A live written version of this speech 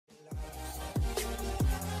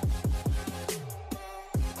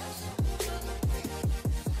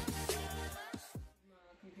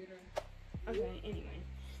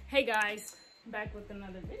Hey guys, back with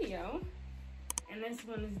another video, and this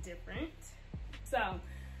one is different. So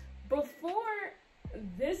before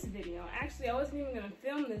this video, actually I wasn't even gonna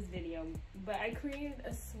film this video, but I created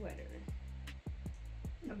a sweater,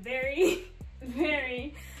 a very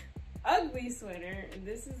very ugly sweater.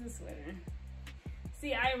 This is a sweater.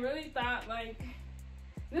 See, I really thought like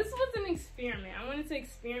this was an experiment. I wanted to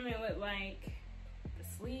experiment with like the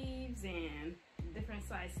sleeves and different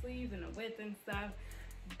size sleeves and the width and stuff,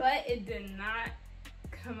 but it did not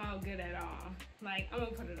come out good at all. Like, I'm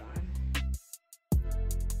gonna put it on.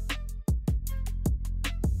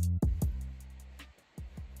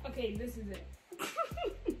 Okay, this is it.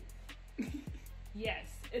 Yes,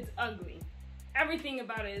 it's ugly. Everything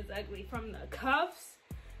about it is ugly, from the cuffs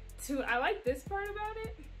to, I like this part about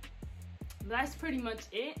it. That's pretty much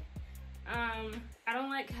it. I don't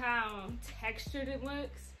like how textured it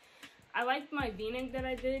looks. I liked my v-neck that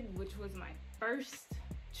I did, which was my first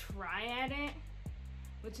try at it,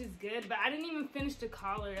 which is good, but I didn't even finish the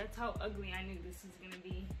collar. That's how ugly I knew this was gonna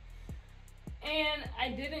be. And I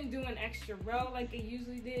didn't do an extra row like I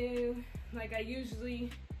usually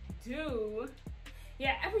do.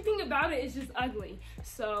 Yeah, everything about it is just ugly.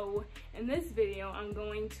 So in this video, I'm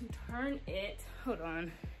going to turn it, hold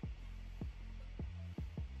on.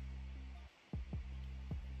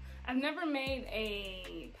 I've never made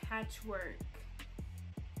a patchwork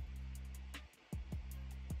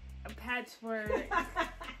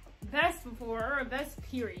vest before, or a vest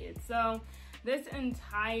period. So this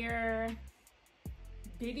entire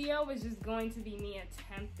video is just going to be me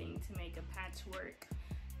attempting to make a patchwork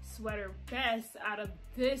sweater vest out of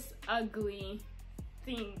this ugly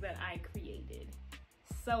thing that I created.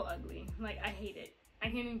 So ugly, like I hate it. I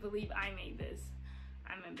can't even believe I made this.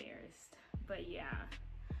 I'm embarrassed, but yeah.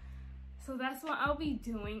 So that's what I'll be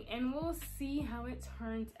doing, and we'll see how it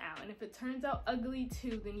turns out. And if it turns out ugly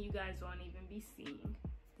too, then you guys won't even be seeing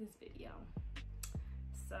this video.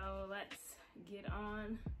 So let's get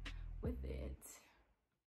on with it.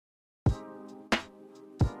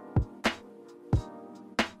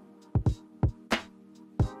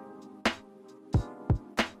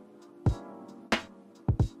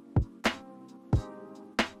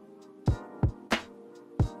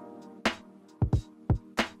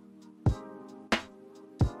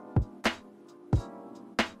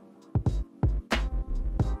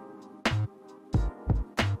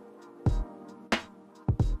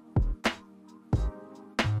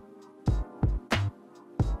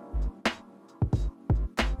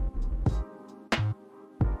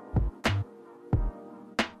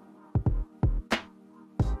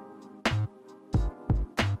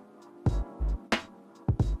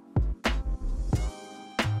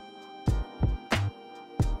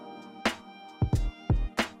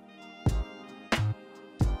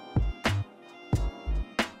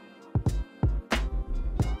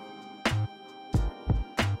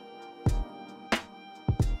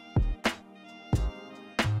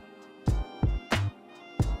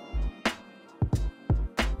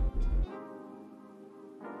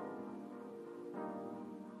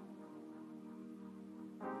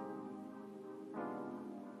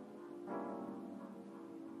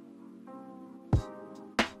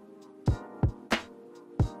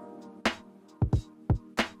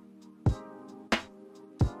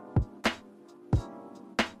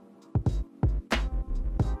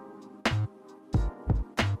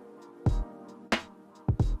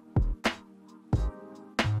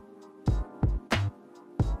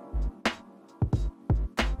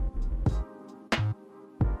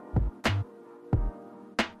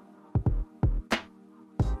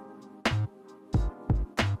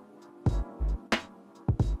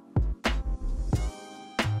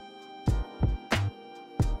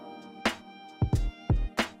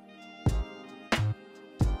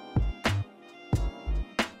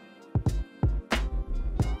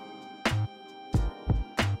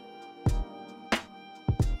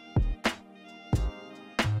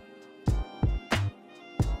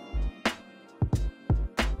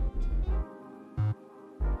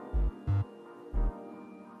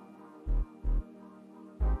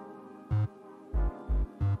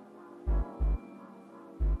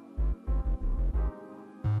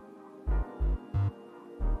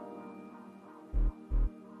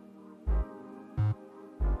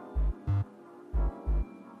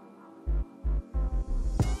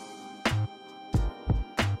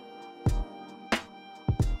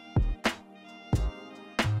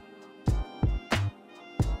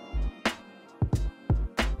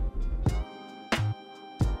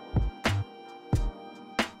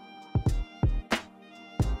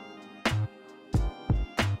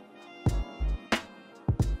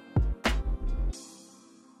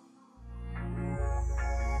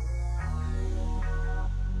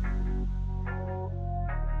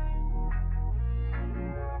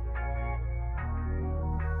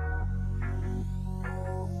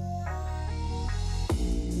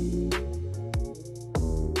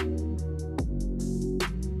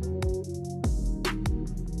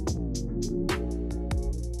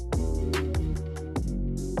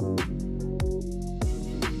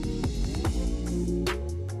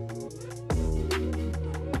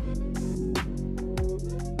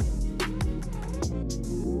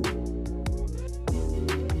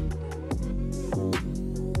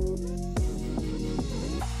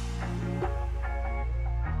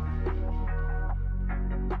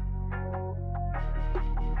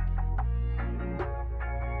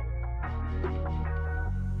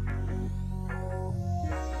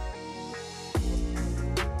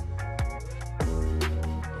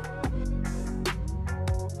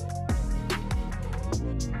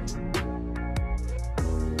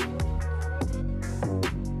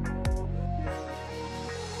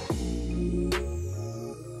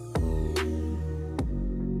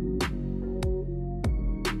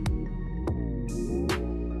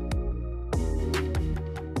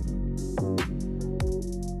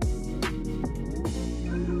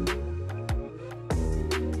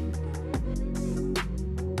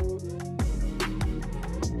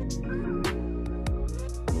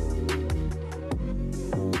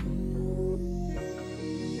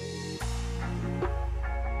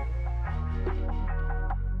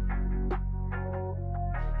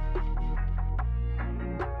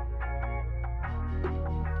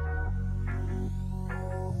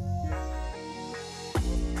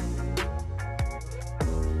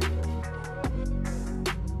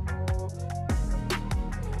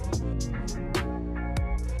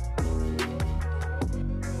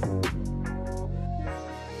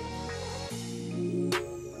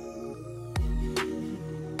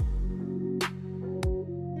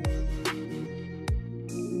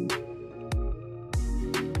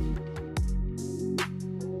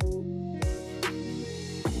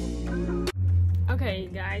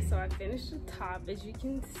 Alright guys, so I finished the top. As you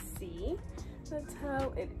can see, that's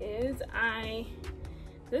how it is.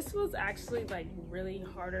 This was actually like really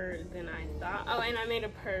harder than I thought. Oh, and I made a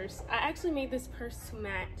purse. I actually made this purse to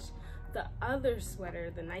match the other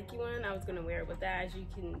sweater, the Nike one. I was gonna wear it with that.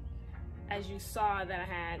 As you saw that I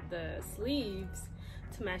had the sleeves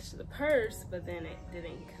to match the purse, but then it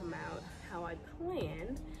didn't come out how I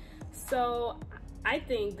planned. So I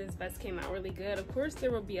think this vest came out really good. Of course,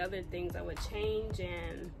 there will be other things I would change,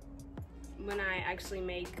 and when I actually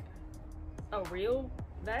make a real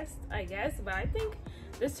vest, I guess, but I think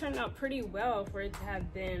this turned out pretty well for it to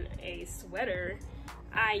have been a sweater.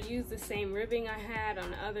 I used the same ribbing I had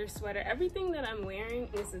on the other sweater. Everything that I'm wearing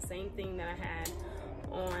is the same thing that I had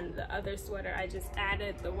on the other sweater. I just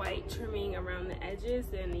added the white trimming around the edges,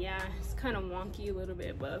 and yeah, it's kind of wonky a little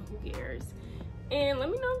bit, but who cares? And let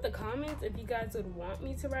me know in the comments if you guys would want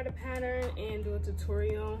me to write a pattern and do a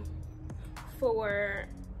tutorial for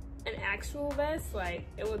an actual vest. Like,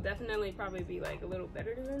 it will definitely probably be like a little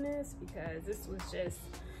better than this, because this was just,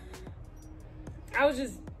 I was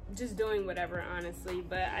just doing whatever, honestly.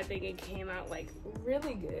 But I think it came out like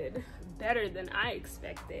really good, better than I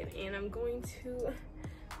expected. And I'm going to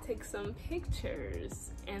take some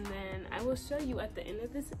pictures and then I will show you at the end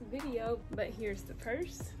of this video. But here's the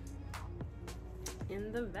purse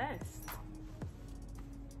and the vest.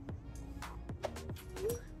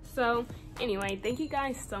 So anyway, thank you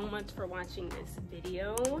guys so much for watching this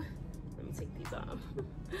video. Let me take these off.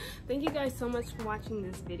 Thank you guys so much for watching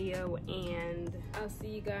this video, and I'll see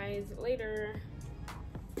you guys later.